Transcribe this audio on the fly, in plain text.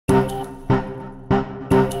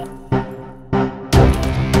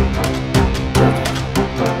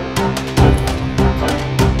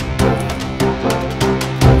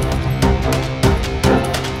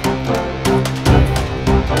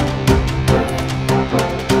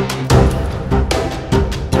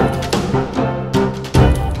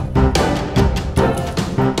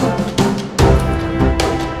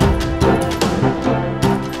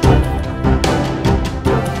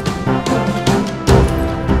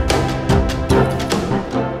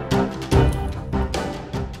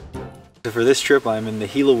so for this trip I'm in the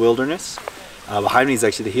Gila Wilderness. Behind me is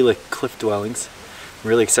actually the Gila Cliff Dwellings. I'm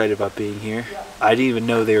really excited about being here. I didn't even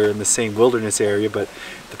know they were in the same wilderness area, but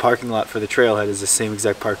the parking lot for the trailhead is the same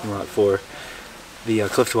exact parking lot for the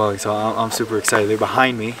Cliff Dwellings, so I'm super excited. They're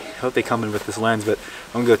behind me. I hope they come in with this lens, but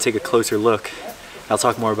I'm gonna go take a closer look. I'll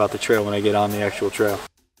talk more about the trail when I get on the actual trail.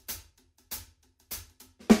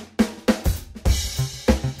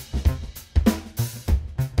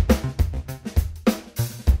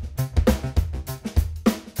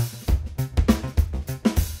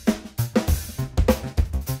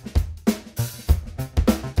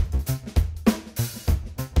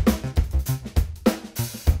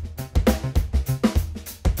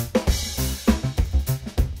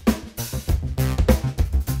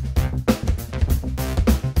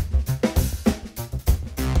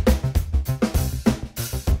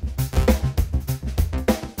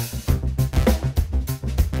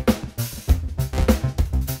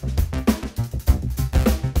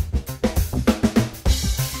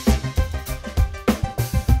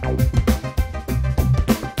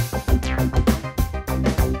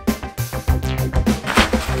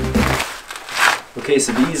 Okay,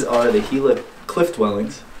 so these are the Gila Cliff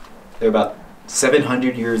Dwellings. They're about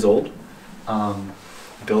 700 years old,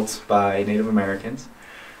 built by Native Americans.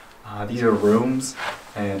 These are rooms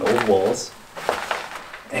and old walls,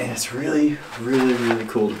 and it's really, really, really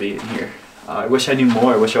cool to be in here. I wish I knew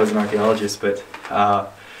more. I wish I was an archaeologist, but I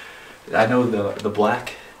know the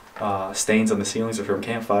black stains on the ceilings are from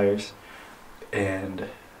campfires, and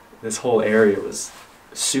this whole area was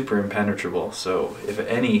super impenetrable, so if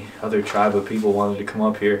any other tribe of people wanted to come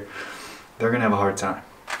up here, they're gonna have a hard time.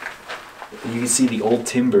 You can see the old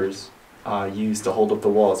timbers used to hold up the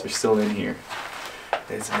walls are still in here.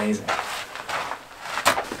 It's amazing.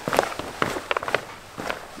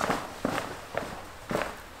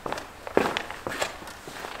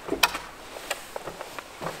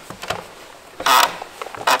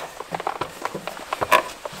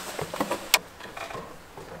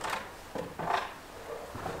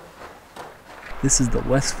 This is the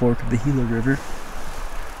West Fork of the Gila River.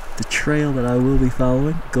 The trail that I will be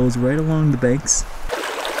following goes right along the banks.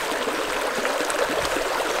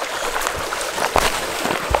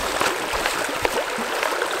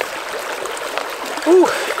 Ooh,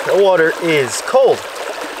 the water is cold.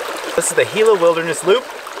 This is the Gila Wilderness Loop.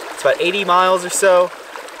 It's about 80 miles or so.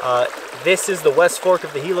 This is the West Fork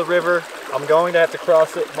of the Gila River. I'm going to have to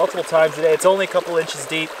cross it multiple times today. It's only a couple inches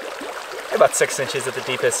deep, about 6 inches at the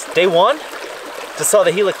deepest. Day one, just saw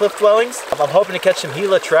the Gila Cliff Dwellings. I'm hoping to catch some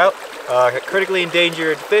Gila trout, critically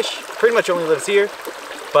endangered fish. Pretty much only lives here,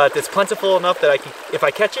 but it's plentiful enough that if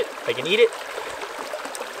I catch it, I can eat it.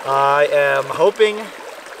 I'm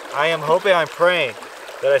praying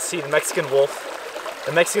that I see the Mexican wolf.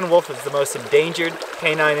 The Mexican wolf is the most endangered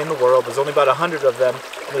canine in the world. There's only about 100 of them,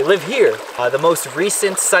 and they live here. The most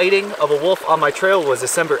recent sighting of a wolf on my trail was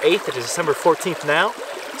December 8th. It is December 14th now,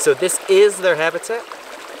 so this is their habitat.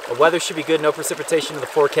 The weather should be good, no precipitation in the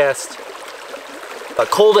forecast.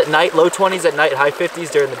 Cold at night, low 20s at night, high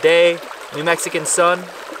 50s during the day. New Mexican sun,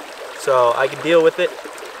 so I can deal with it.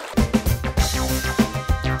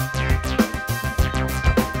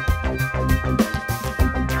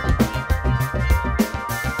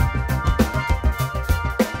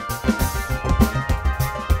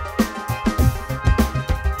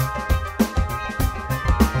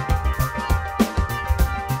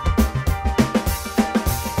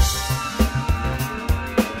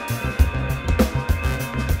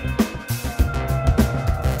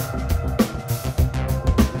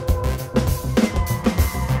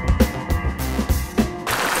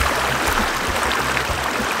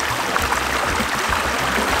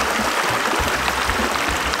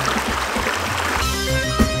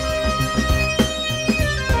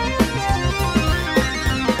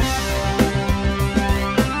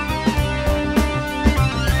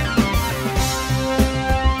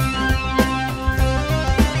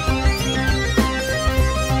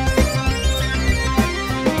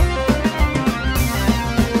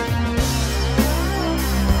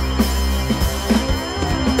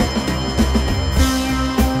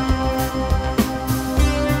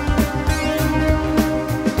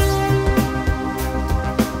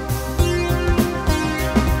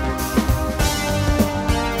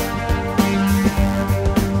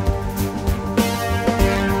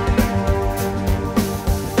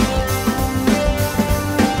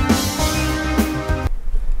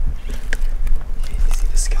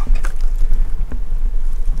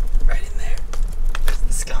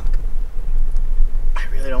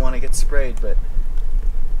 Sprayed, but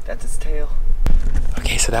that's its tail.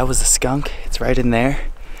 Okay, so that was the skunk. It's right in there.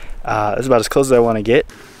 That's about as close as I want to get.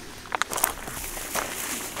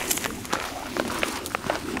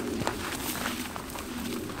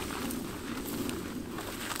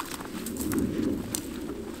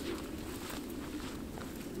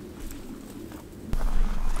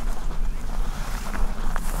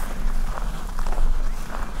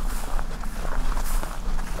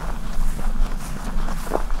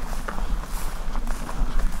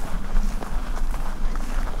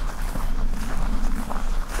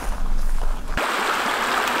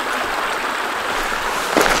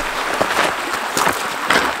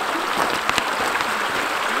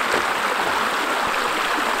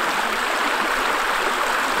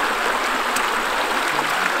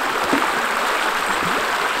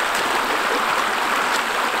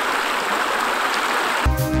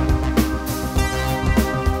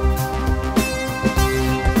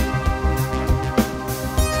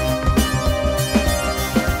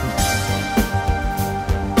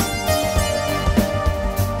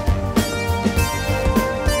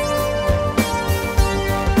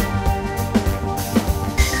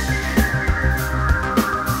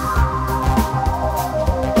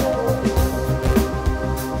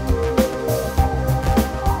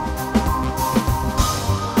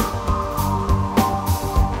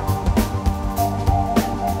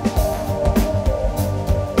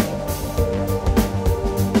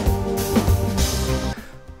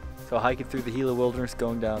 So hiking through the Gila Wilderness,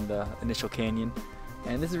 going down the initial canyon.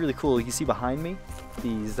 And this is really cool. You can see behind me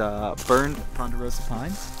these burned ponderosa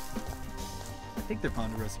pines. I think they're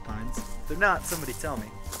ponderosa pines. If they're not, somebody tell me.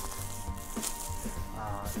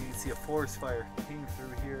 You can see a forest fire came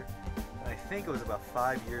through here. And I think it was about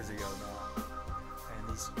 5 years ago now.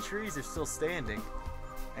 And these trees are still standing.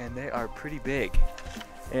 And they are pretty big.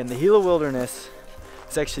 And the Gila Wilderness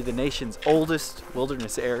is actually the nation's oldest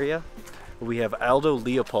wilderness area. We have Aldo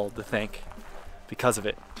Leopold to thank because of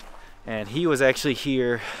it. And he was actually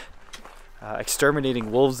here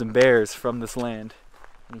exterminating wolves and bears from this land.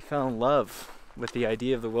 And he fell in love with the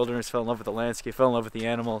idea of the wilderness, fell in love with the landscape, fell in love with the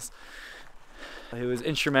animals. He was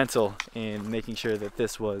instrumental in making sure that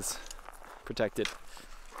this was protected.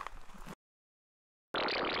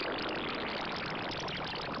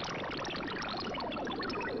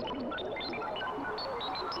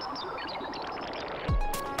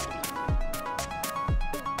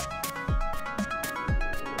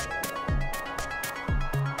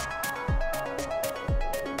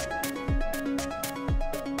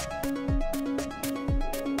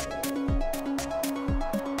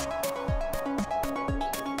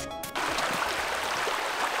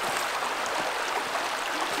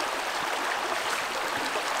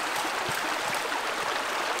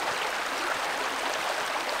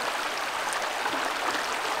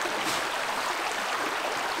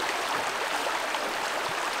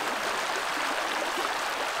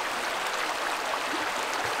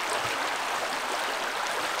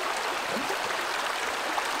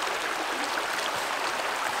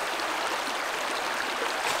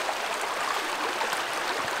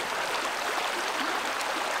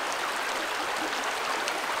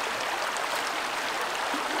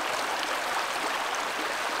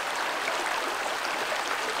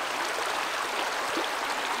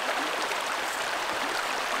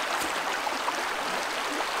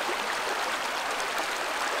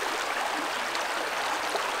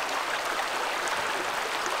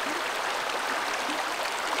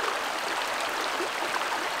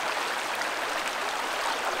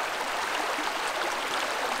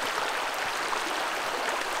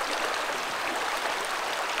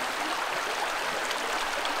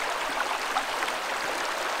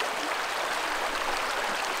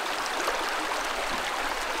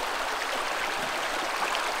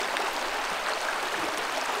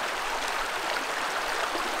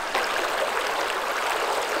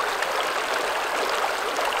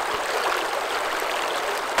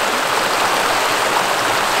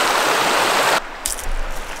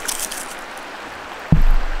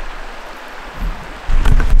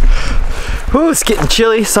 Whew, it's getting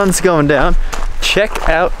chilly, sun's going down. Check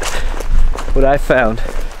out what I found.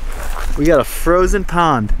 We got a frozen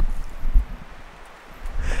pond.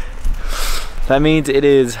 That means it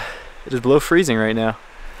is below freezing right now.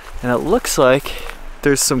 And it looks like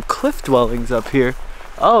there's some cliff dwellings up here.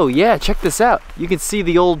 Oh yeah, check this out. You can see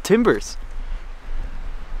the old timbers.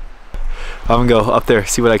 I'm gonna go up there,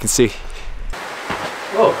 see what I can see.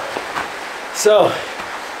 Whoa. So,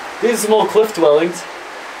 these are some old cliff dwellings.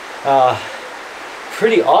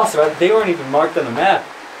 Pretty awesome. They weren't even marked on the map.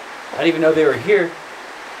 I didn't even know they were here.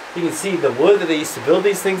 You can see the wood that they used to build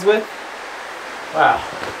these things with. Wow.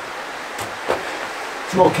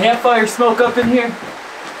 Some old campfire smoke up in here.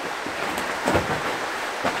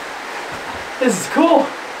 This is cool.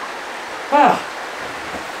 Wow.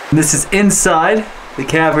 And this is inside the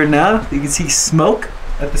cavern now. You can see smoke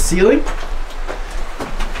at the ceiling.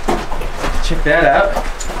 Check that out.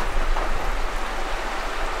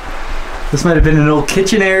 This might have been an old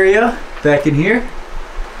kitchen area back in here.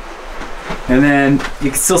 And then you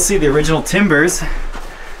can still see the original timbers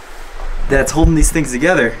that's holding these things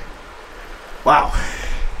together. Wow.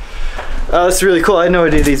 Oh, this is really cool. I had no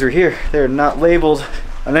idea these were here. They're not labeled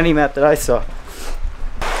on any map that I saw.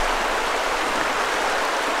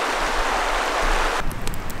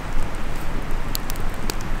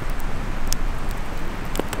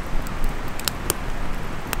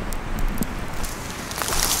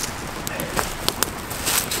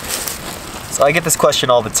 So I get this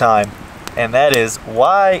question all the time, and that is,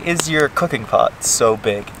 why is your cooking pot so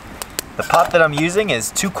big? The pot that I'm using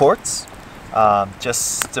is 2 quarts,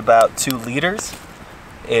 just about 2 liters.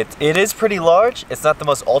 It is pretty large. It's not the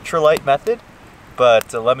most ultralight method,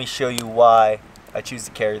 but let me show you why I choose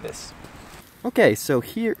to carry this. Okay, so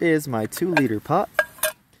here is my 2-liter pot.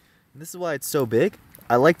 This is why it's so big.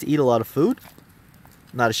 I like to eat a lot of food.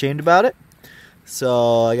 I'm not ashamed about it.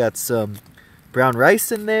 So I got some brown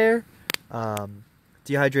rice in there.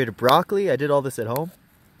 Dehydrated broccoli. I did all this at home.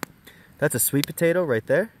 That's a sweet potato right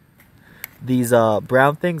there. These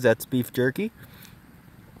brown things, that's beef jerky.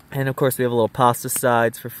 And of course we have a little pasta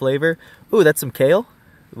sides for flavor. Ooh, that's some kale,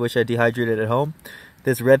 which I dehydrated at home.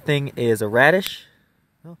 This red thing is a radish.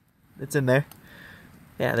 Oh, it's in there.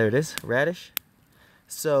 Yeah, there it is, radish.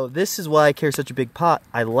 So this is why I carry such a big pot.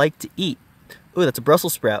 I like to eat. Ooh, that's a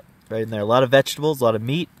Brussels sprout right in there. A lot of vegetables, a lot of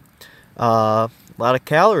meat, a lot of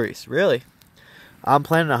calories, really. I'm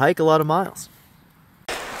planning to hike a lot of miles.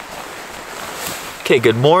 Okay,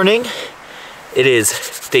 good morning. It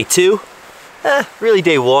is day 2. Really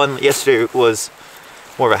day 1. Yesterday was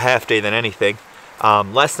more of a half day than anything.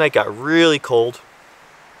 Last night got really cold.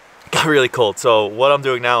 So what I'm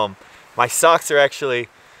doing now, my socks are actually,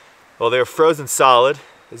 well, they're frozen solid,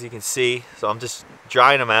 as you can see. So I'm just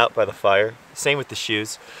drying them out by the fire. Same with the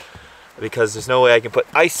shoes, because there's no way I can put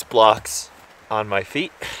ice blocks on my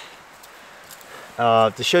feet.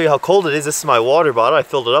 To show you how cold it is, this is my water bottle. I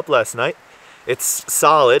filled it up last night. It's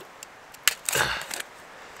solid.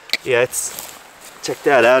 Yeah, check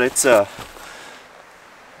that out. It's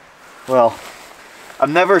well,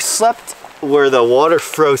 I've never slept where the water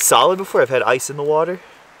froze solid before. I've had ice in the water.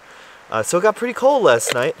 So it got pretty cold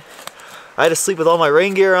last night. I had to sleep with all my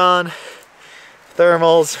rain gear on,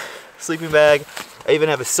 thermals, sleeping bag. I even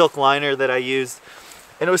have a silk liner that I used.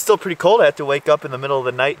 And it was still pretty cold. I had to wake up in the middle of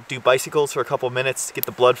the night, do bicycles for a couple minutes to get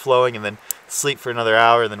the blood flowing, and then sleep for another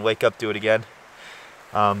hour, and then wake up, do it again.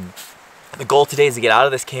 The goal today is to get out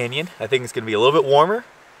of this canyon. I think it's going to be a little bit warmer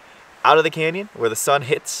out of the canyon where the sun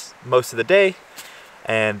hits most of the day.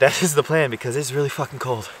 And that is the plan, because it's really fucking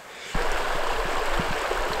cold.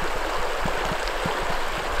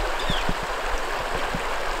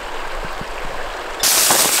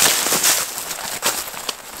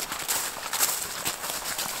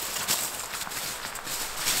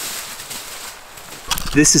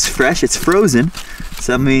 This is fresh, it's frozen,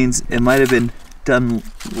 so that means it might have been done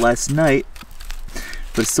last night,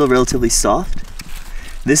 but it's still relatively soft.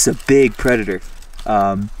 This is a big predator.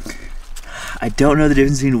 I don't know the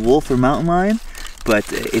difference between wolf or mountain lion,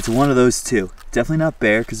 but it's one of those two. Definitely not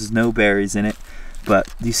bear, because there's no berries in it,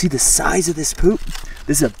 but do you see the size of this poop?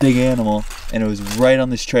 This is a big animal, and it was right on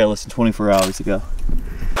this trail less than 24 hours ago.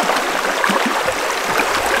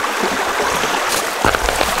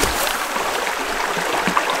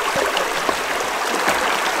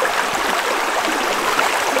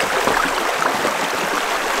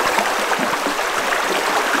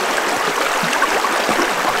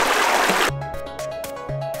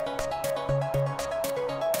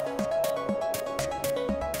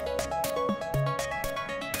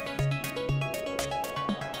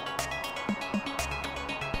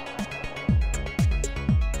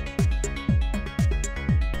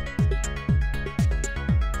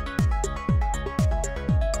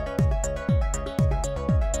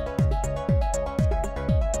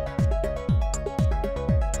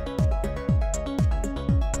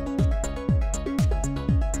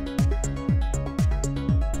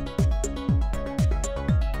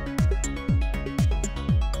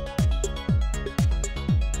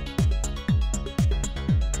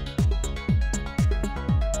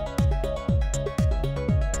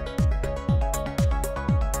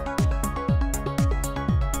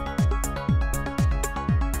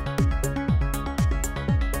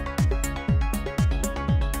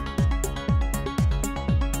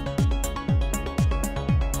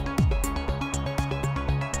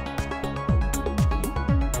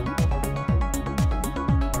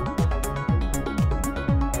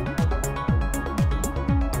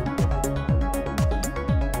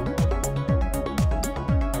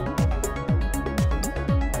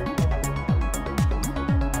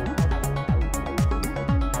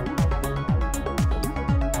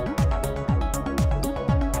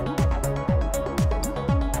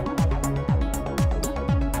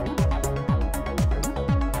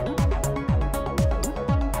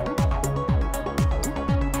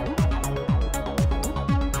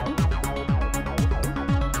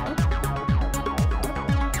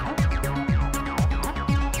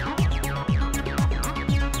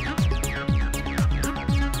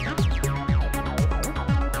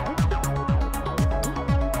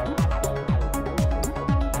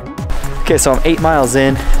 Okay, so I'm 8 miles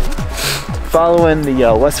in, following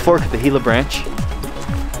the West Fork of the Gila Branch.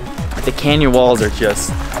 The canyon walls are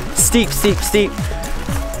just steep, steep, steep.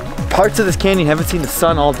 Parts of this canyon haven't seen the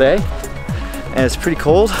sun all day, and it's pretty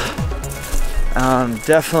cold. I'm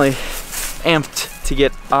definitely amped to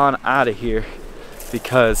get on out of here,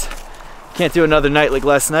 because I can't do another night like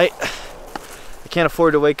last night. I can't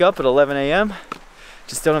afford to wake up at 11 a.m.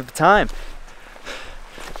 Just don't have the time.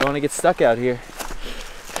 Don't want to get stuck out here.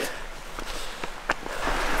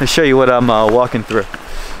 Let me show you what I'm walking through.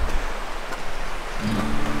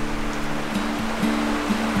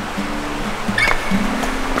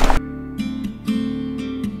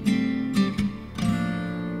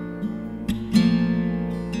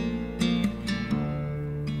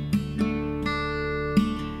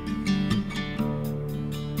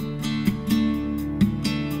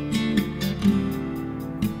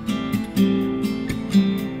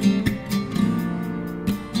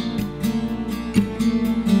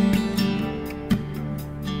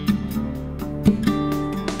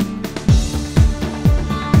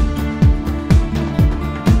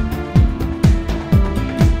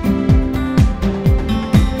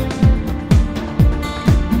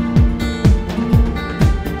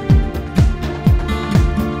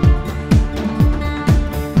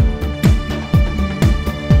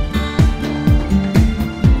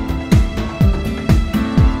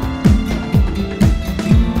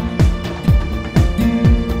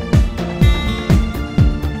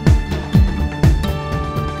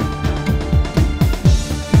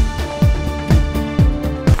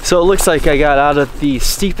 So it looks like I got out of the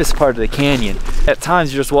steepest part of the canyon. At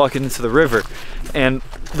times you're just walking into the river, and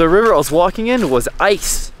the river I was walking in was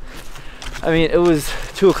ice. I mean, it was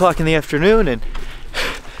 2 o'clock in the afternoon and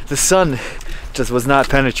the sun just was not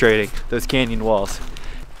penetrating those canyon walls.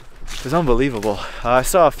 It was unbelievable. I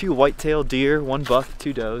saw a few white-tailed deer, 1 buck,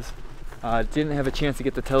 2 does. Didn't have a chance to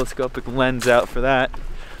get the telescopic lens out for that.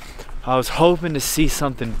 I was hoping to see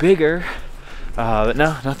something bigger, but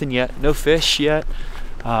no, nothing yet. No fish yet.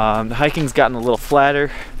 The hiking's gotten a little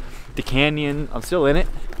flatter. The canyon, I'm still in it.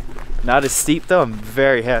 Not as steep though, I'm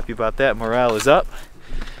very happy about that. Morale is up.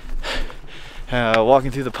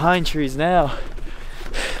 Walking through the pine trees now,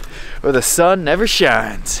 where the sun never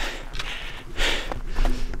shines.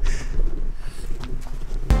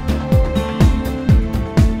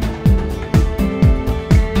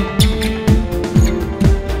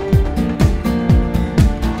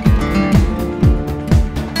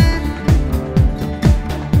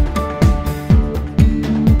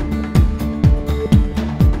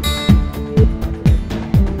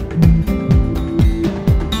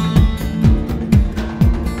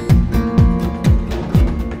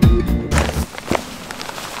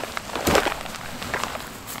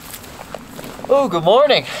 Oh, good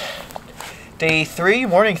morning. Day 3,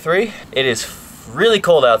 morning 3. It is really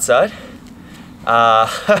cold outside.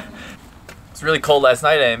 It's really cold last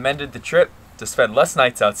night. I amended the trip to spend less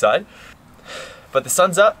nights outside. But the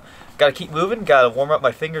sun's up. Gotta keep moving. Gotta warm up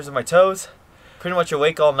my fingers and my toes. Pretty much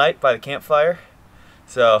awake all night by the campfire.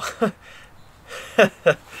 So,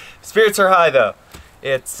 spirits are high though.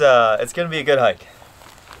 It's gonna be a good hike.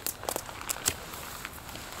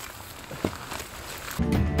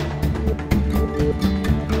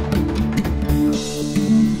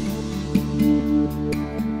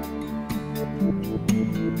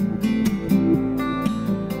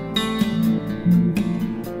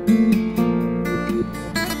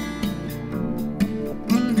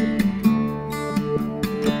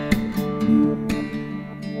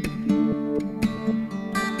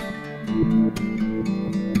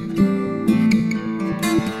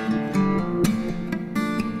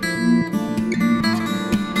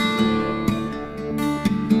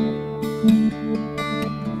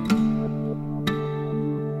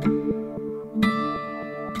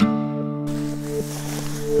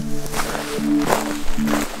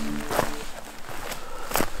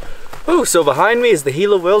 Ooh, so behind me is the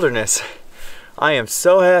Gila Wilderness. I am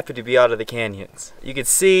so happy to be out of the canyons. You can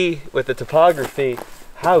see with the topography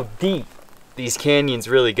how deep these canyons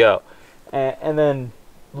really go. And then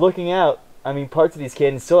looking out, I mean, parts of these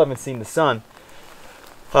canyons still haven't seen the sun.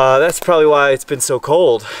 That's probably why it's been so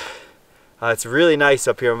cold. It's really nice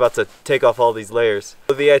up here. I'm about to take off all these layers.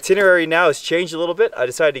 So the itinerary now has changed a little bit. I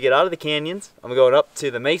decided to get out of the canyons. I'm going up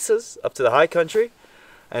to the mesas, up to the high country.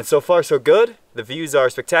 And so far so good. The views are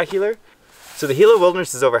spectacular. So the Gila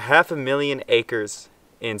Wilderness is over 500,000 acres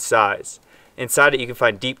in size. Inside it you can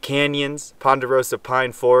find deep canyons, ponderosa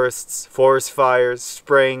pine forests, forest fires,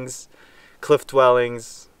 springs, cliff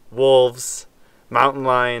dwellings, wolves, mountain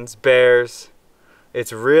lions, bears.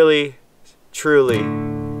 It's really, truly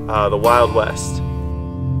the Wild West.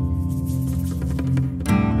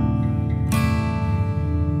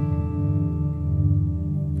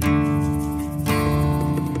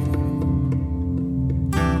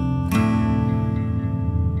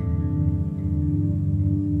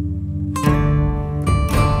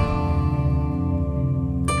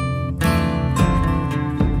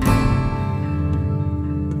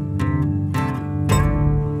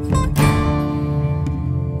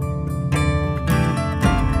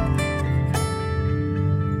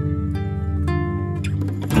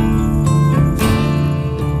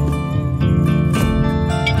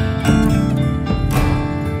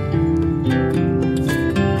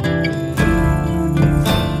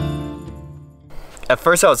 At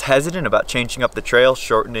first I was hesitant about changing up the trail,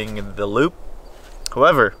 shortening the loop.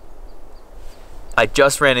 However, I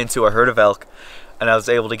just ran into a herd of elk and I was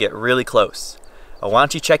able to get really close. Why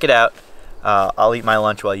don't you check it out? I'll eat my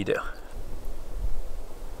lunch while you do.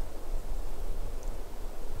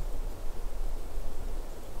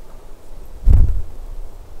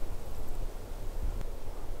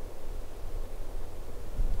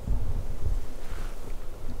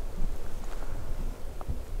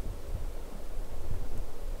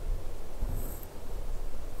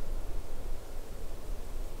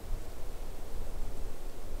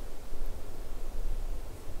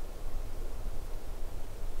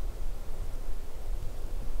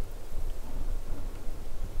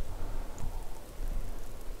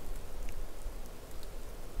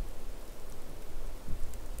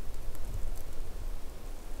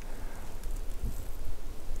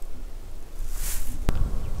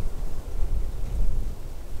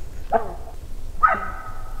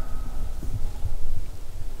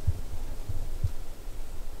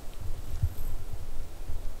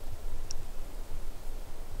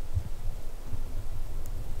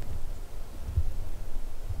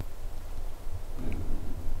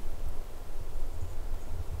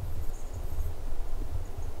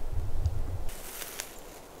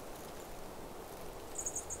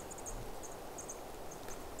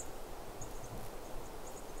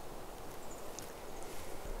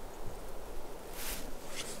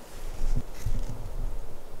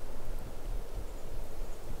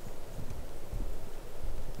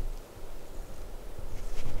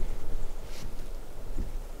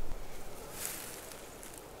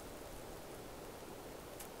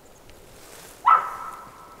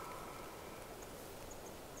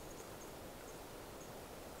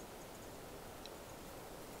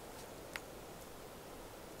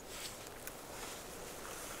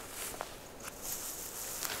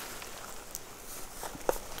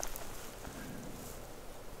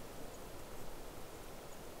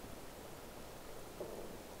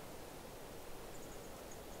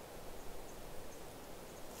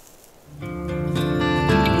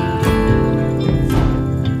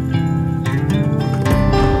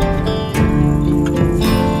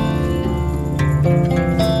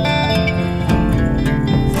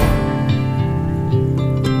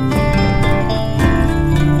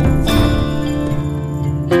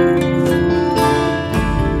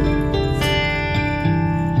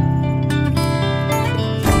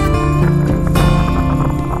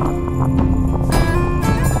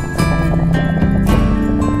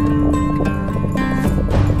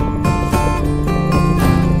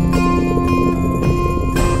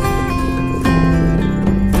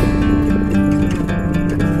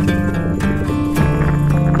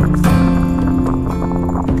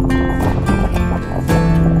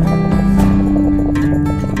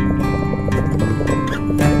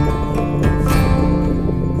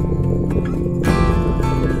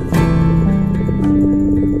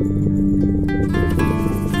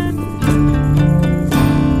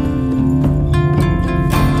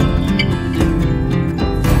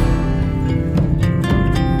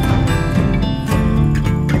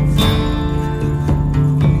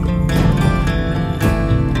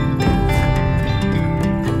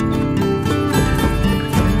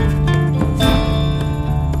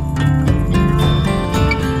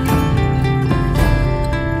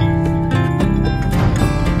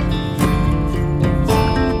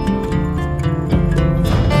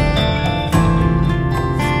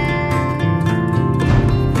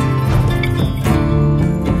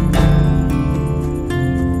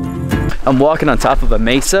 I'm walking on top of a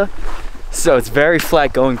mesa, so it's very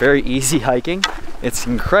flat going, very easy hiking. It's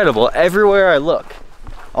incredible. Everywhere I look,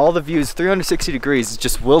 all the views, 360 degrees, is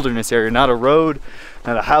just wilderness area, not a road,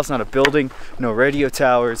 not a house, not a building, no radio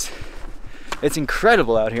towers. It's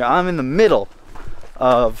incredible out here. I'm in the middle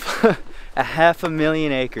of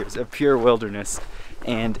 500,000 acres of pure wilderness,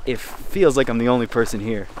 and it feels like I'm the only person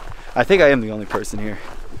here. I think I am the only person here.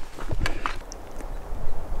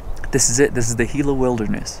 This is it. This is the Gila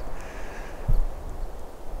Wilderness.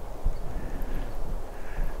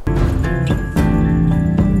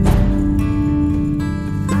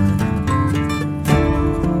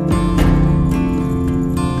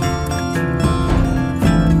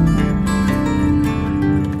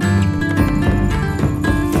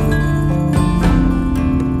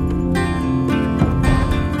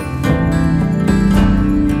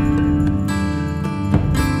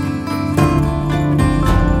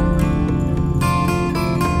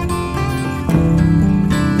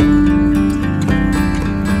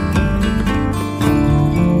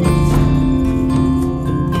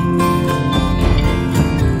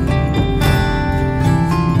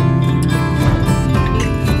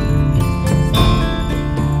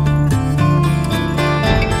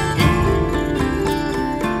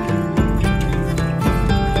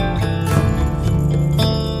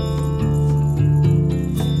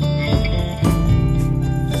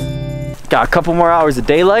 Got a couple more hours of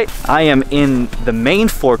daylight. I am in the main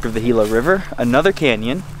fork of the Gila River, another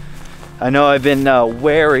canyon. I know I've been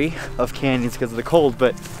wary of canyons because of the cold,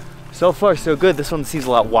 but so far so good. This one seems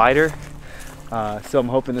a lot wider, so I'm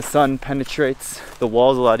hoping the sun penetrates the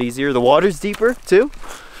walls a lot easier. The water's deeper too,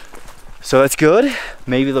 so that's good.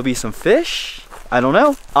 Maybe there'll be some fish. I don't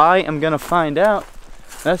know. I am gonna find out,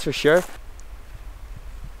 that's for sure.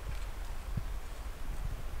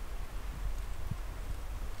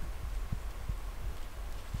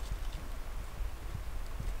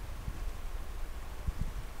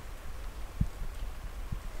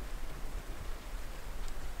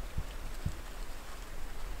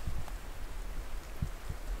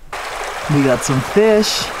 We got some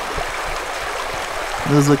fish.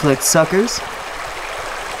 Those look like suckers.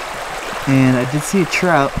 And I did see a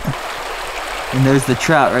trout. And there's the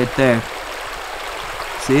trout right there.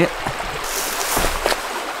 See it?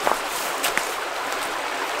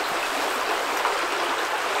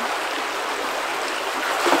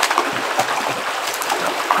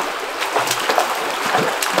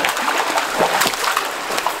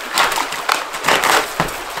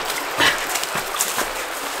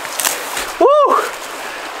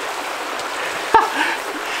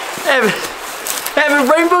 Having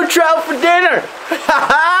rainbow trout for dinner.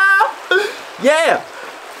 Yeah.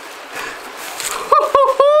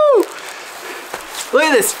 Look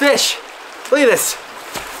at this fish. Look at this.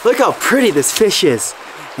 Look how pretty this fish is.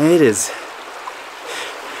 And it is.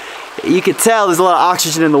 You can tell there's a lot of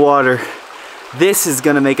oxygen in the water. This is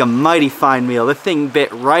gonna make a mighty fine meal. The thing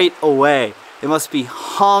bit right away. It must be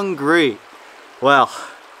hungry. Well,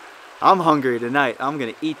 I'm hungry tonight. I'm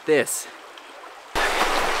gonna eat this.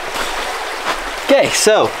 Okay,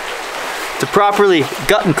 so to properly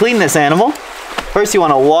gut and clean this animal, first you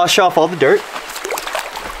want to wash off all the dirt.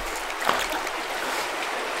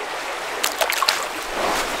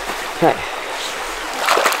 Okay.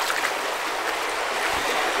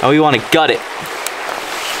 And we want to gut it.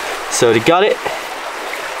 So to gut it,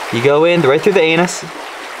 you go in right through the anus,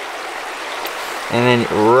 and then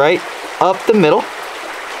right up the middle.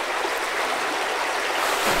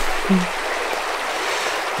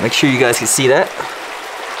 Make sure you guys can see that.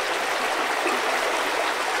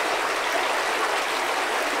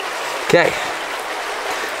 Okay.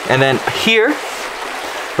 And then here,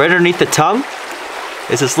 right underneath the tongue,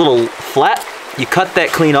 is this little flat. You cut that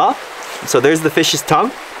clean off. So there's the fish's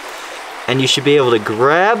tongue. And you should be able to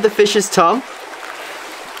grab the fish's tongue.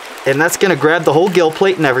 And that's gonna grab the whole gill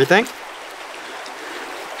plate and everything.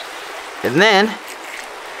 And then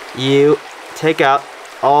you take out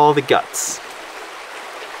all the guts.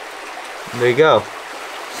 There you go.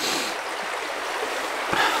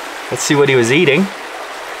 Let's see what he was eating.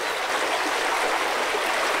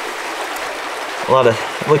 A lot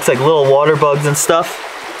of, looks like little water bugs and stuff.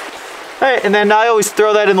 All right, and then I always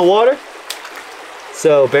throw that in the water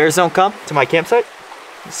so bears don't come to my campsite.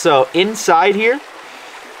 So inside here,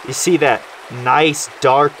 you see that nice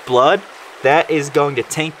dark blood. That is going to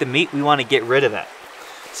taint the meat. We want to get rid of that.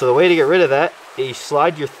 So the way to get rid of that is you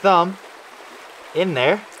slide your thumb in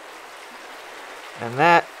there, and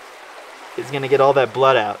that is gonna get all that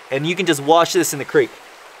blood out. And you can just wash this in the creek.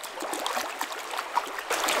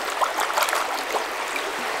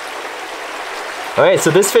 All right,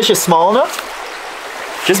 so this fish is small enough.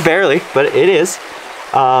 just barely, but it is,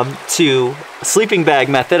 to sleeping bag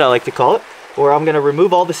method, I like to call it, where I'm gonna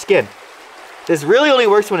remove all the skin. This really only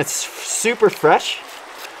works when it's super fresh.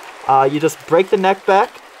 You just break the neck back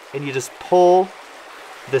and you just pull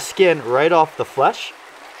the skin right off the flesh.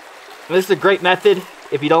 And this is a great method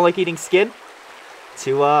if you don't like eating skin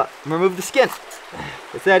to remove the skin.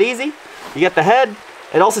 It's that easy. You get the head.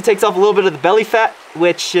 It also takes off a little bit of the belly fat,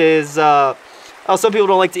 which is, some people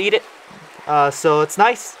don't like to eat it. So it's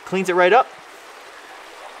nice, cleans it right up.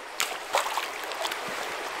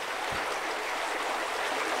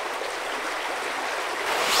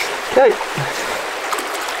 Okay.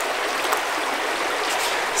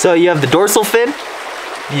 So you have the dorsal fin.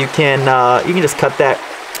 You can just cut that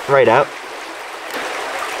right out.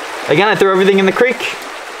 Again, I throw everything in the creek.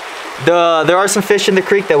 There are some fish in the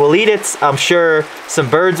creek that will eat it. I'm sure some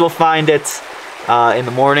birds will find it in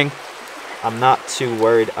the morning. I'm not too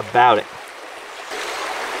worried about it.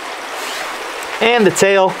 And the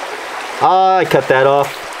tail, I cut that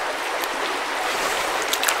off.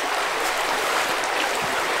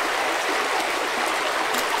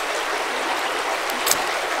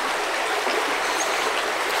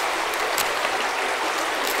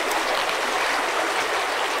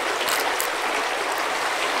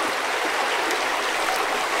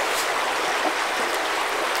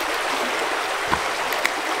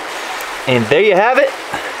 And there you have it,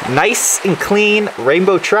 nice and clean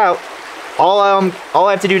rainbow trout. All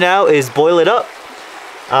I have to do now is boil it up.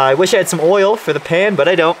 I wish I had some oil for the pan, but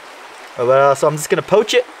I don't. So I'm just gonna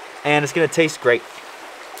poach it, and it's gonna taste great.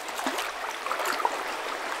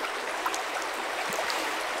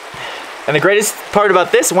 And the greatest part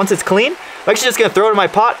about this, once it's clean, I'm actually just gonna throw it in my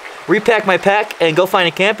pot, repack my pack, and go find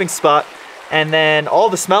a camping spot. And then all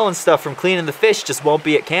the smell and stuff from cleaning the fish just won't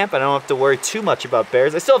be at camp. I don't have to worry too much about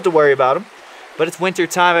bears. I still have to worry about them, but it's winter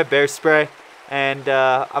time. I have bear spray, and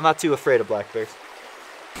I'm not too afraid of black bears.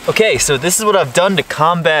 Okay, so this is what I've done to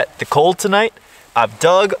combat the cold tonight. I've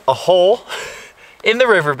dug a hole in the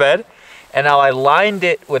riverbed, and now I lined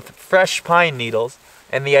it with fresh pine needles.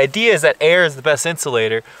 And the idea is that air is the best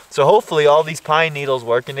insulator, so hopefully all these pine needles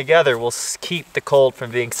working together will keep the cold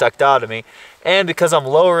from being sucked out of me. And because I'm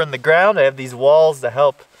lower in the ground, I have these walls to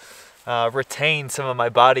help retain some of my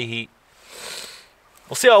body heat.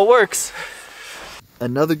 We'll see how it works.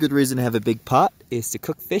 Another good reason to have a big pot is to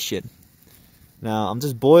cook fish in. Now, I'm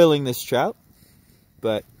just boiling this trout,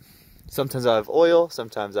 but sometimes I have oil,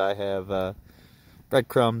 sometimes I have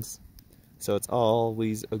breadcrumbs, so it's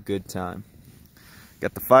always a good time.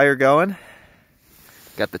 Got the fire going,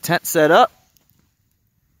 got the tent set up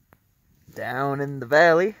down in the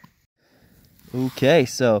valley. Okay,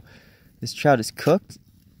 so this trout is cooked,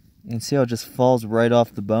 and see how it just falls right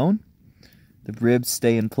off the bone? The ribs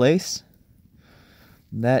stay in place.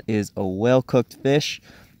 That is a well-cooked fish.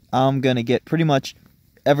 I'm gonna get pretty much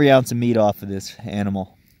every ounce of meat off of this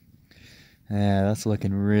animal. Yeah, that's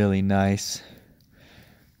looking really nice.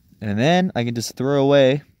 And then I can just throw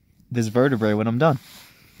away this vertebrae when I'm done.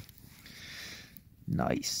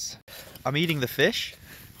 Nice. I'm eating the fish.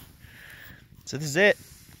 So this is it.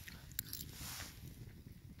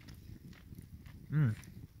 It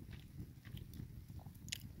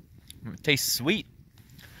tastes sweet.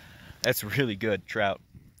 That's really good trout.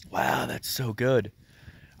 Wow, that's so good.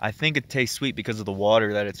 I think it tastes sweet because of the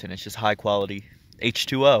water that it's in. It's just high quality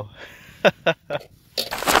H2O.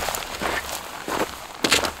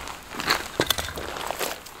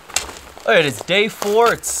 Alright, it's day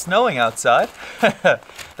 4, it's snowing outside.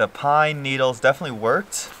 The pine needles definitely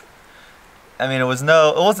worked. I mean, it wasn't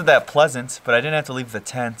that pleasant, but I didn't have to leave the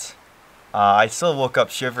tent. I still woke up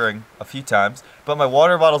shivering a few times, but my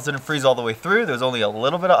water bottles didn't freeze all the way through. There was only a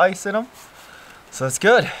little bit of ice in them. So it's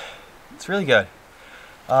good. It's really good.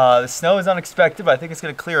 The snow is unexpected, but I think it's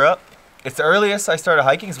going to clear up. It's the earliest I started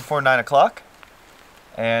hiking is before 9 o'clock.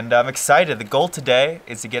 And I'm excited. The goal today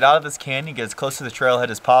is to get out of this canyon, get as close to the trailhead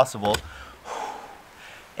as possible,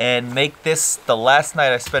 and make this the last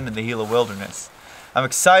night I spend in the Gila Wilderness. I'm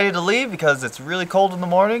excited to leave because it's really cold in the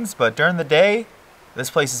mornings, but during the day, this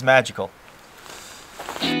place is magical.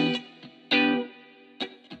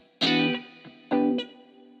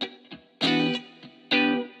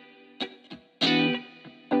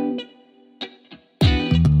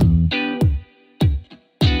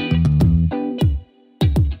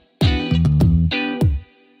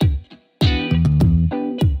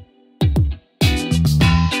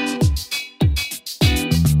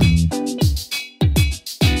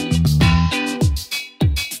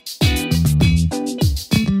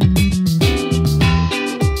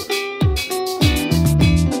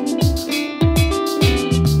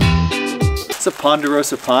 It's a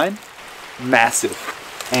ponderosa pine, massive.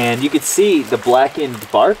 And you can see the blackened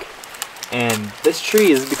bark. And this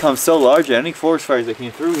tree has become so large that any forest fires that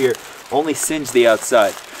came through here only singed the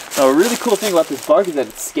outside. Now a really cool thing about this bark is that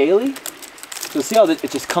it's scaly. So see how it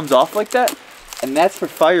just comes off like that? And that's for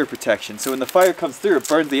fire protection. So when the fire comes through, it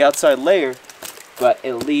burns the outside layer, but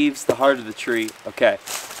it leaves the heart of the tree. Okay.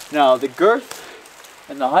 Now the girth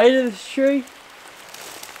and the height of this tree,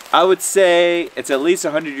 I would say it's at least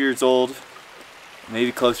 100 years old,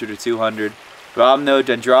 maybe closer to 200. But I'm no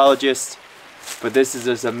dendrologist, but this is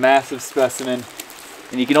just a massive specimen.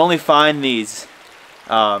 And you can only find these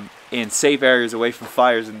in safe areas away from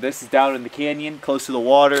fires. And this is down in the canyon, close to the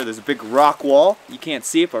water. There's a big rock wall. You can't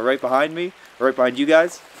see it, but right behind me, or right behind you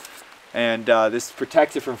guys. And this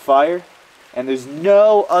protects it from fire. And there's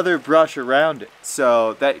no other brush around it.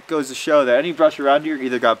 So that goes to show that any brush around here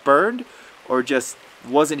either got burned or just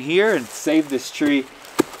wasn't here and saved this tree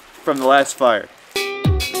from the last fire.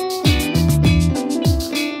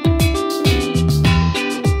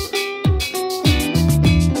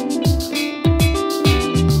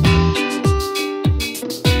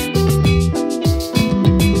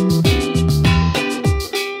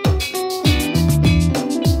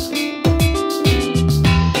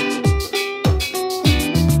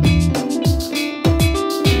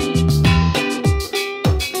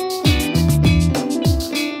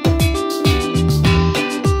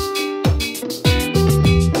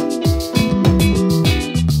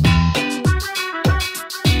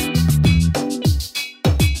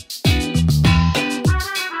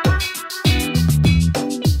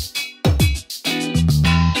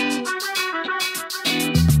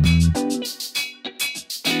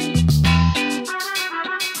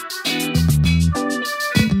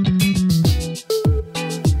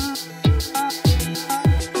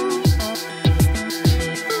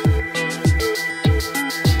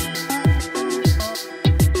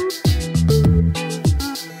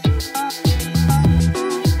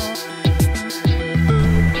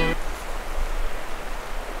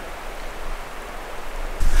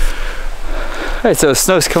 Alright, so the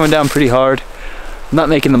snow's coming down pretty hard. I'm not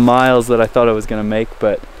making the miles that I thought I was going to make,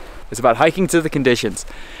 but it's about hiking to the conditions.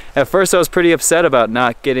 At first I was pretty upset about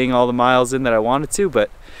not getting all the miles in that I wanted to, but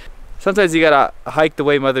sometimes you gotta hike the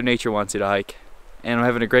way Mother Nature wants you to hike. And I'm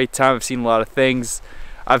having a great time. I've seen a lot of things.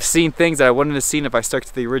 I've seen things that I wouldn't have seen if I stuck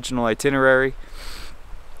to the original itinerary.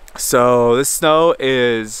 So this snow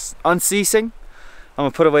is unceasing. I'm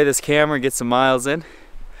gonna put away this camera and get some miles in.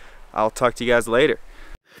 I'll talk to you guys later.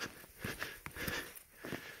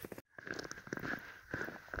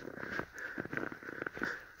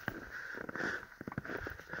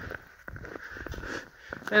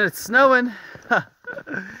 And it's snowing.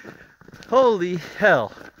 Holy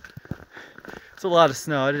hell. It's a lot of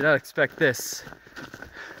snow. I did not expect this.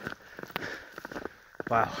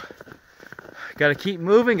 Wow. Gotta keep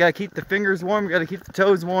moving, gotta keep the fingers warm, gotta keep the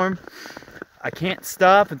toes warm. I can't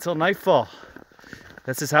stop until nightfall.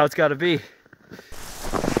 That's just how it's gotta be.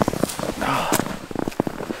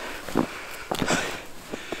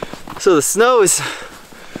 So the snow is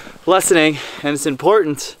lessening, and it's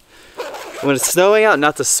important when it's snowing out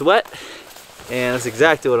not to sweat, and that's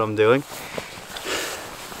exactly what I'm doing.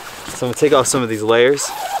 So I'm gonna take off some of these layers.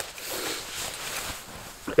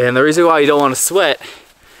 And the reason why you don't want to sweat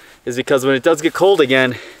is because when it does get cold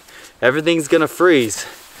again, everything's gonna freeze.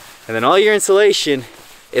 And then all your insulation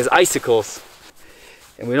is icicles.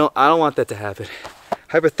 And I don't want that to happen.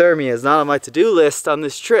 Hypothermia is not on my to-do list on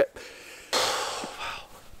this trip.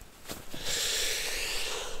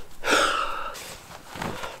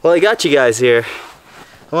 Well, I got you guys here.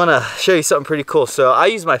 I want to show you something pretty cool. So I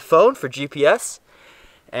use my phone for GPS,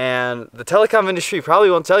 and the telecom industry probably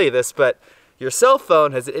won't tell you this, but your cell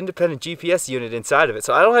phone has an independent GPS unit inside of it.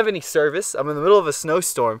 So I don't have any service. I'm in the middle of a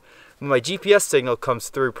snowstorm, and my GPS signal comes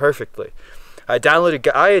through perfectly. I downloaded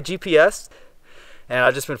Gaia GPS, and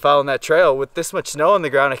I've just been following that trail. With this much snow on the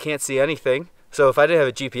ground, I can't see anything. So if I didn't have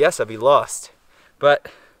a GPS, I'd be lost. But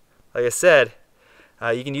like I said,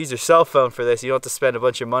 you can use your cell phone for this. You don't have to spend a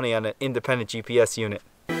bunch of money on an independent GPS unit.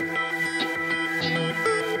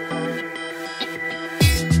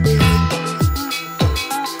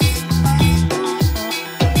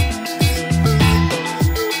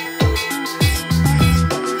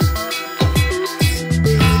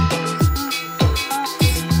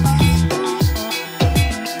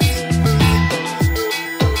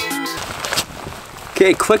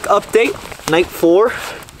 Okay, quick update, night 4.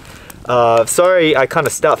 Sorry I kind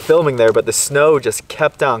of stopped filming there, but the snow just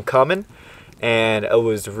kept on coming, and it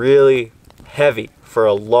was really heavy for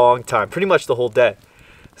a long time, pretty much the whole day.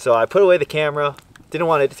 So I put away the camera, didn't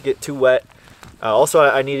want it to get too wet. Also,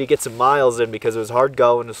 I needed to get some miles in because it was hard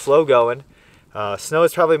going and slow going, Snow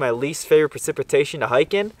is probably my least favorite precipitation to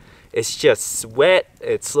hike in. It's just wet,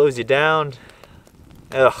 it slows you down.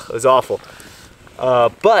 Ugh, it was awful.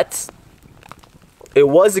 But it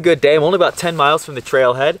was a good day. I'm only about 10 miles from the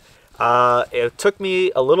trailhead. It took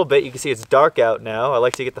me a little bit. You can see it's dark out now. I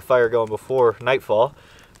like to get the fire going before nightfall.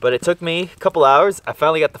 But it took me a couple hours. I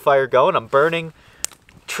finally got the fire going. I'm burning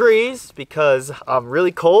trees because I'm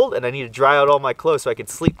really cold and I need to dry out all my clothes so I can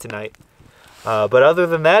sleep tonight. But other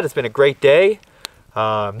than that, it's been a great day.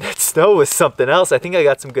 That snow was something else. I think I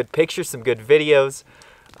got some good pictures, some good videos.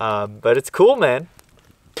 But it's cool, man.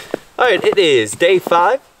 Alright, it is day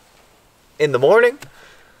 5 in the morning.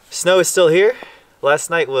 Snow is still here. Last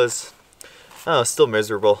night was, still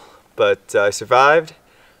miserable. But I survived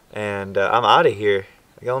and I'm out of here.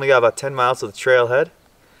 I only got about 10 miles to the trailhead.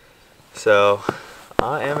 So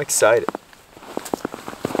I am excited.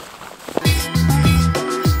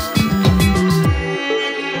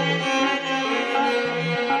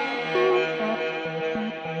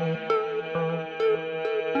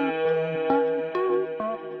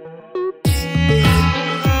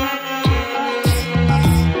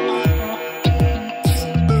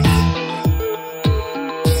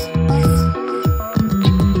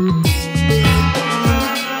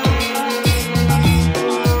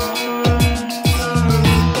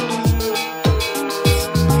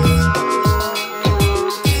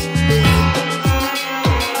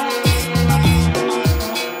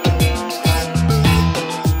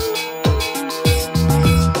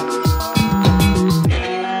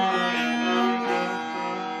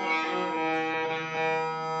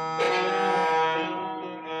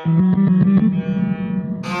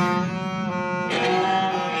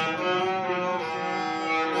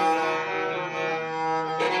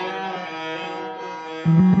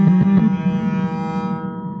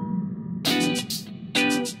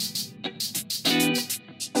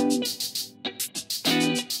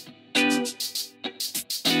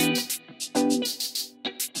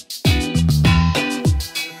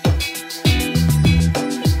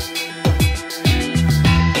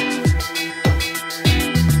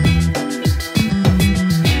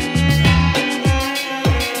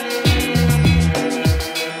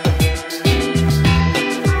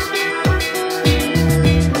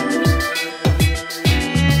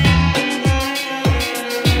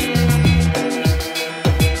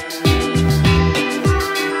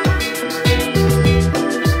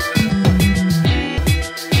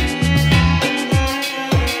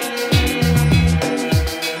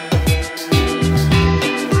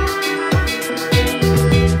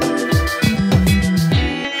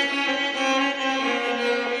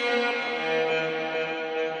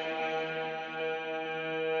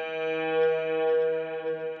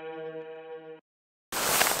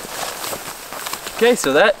 Okay,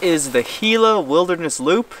 so that is the Gila Wilderness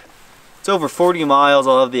Loop. It's over 40 miles.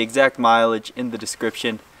 I'll have the exact mileage in the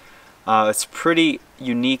description. It's a pretty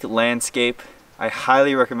unique landscape. I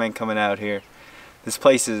highly recommend coming out here. This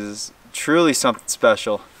place is truly something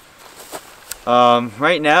special.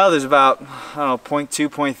 Right now there's about, 0.2,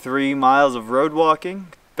 0.3 miles of road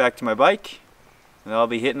walking back to my bike, and I'll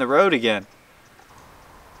be hitting the road again.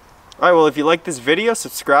 Alright, well, if you like this video,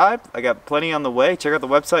 subscribe. I got plenty on the way. Check out the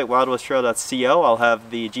website, wildwesttrail.co. I'll have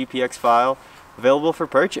the GPX file available for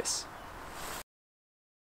purchase.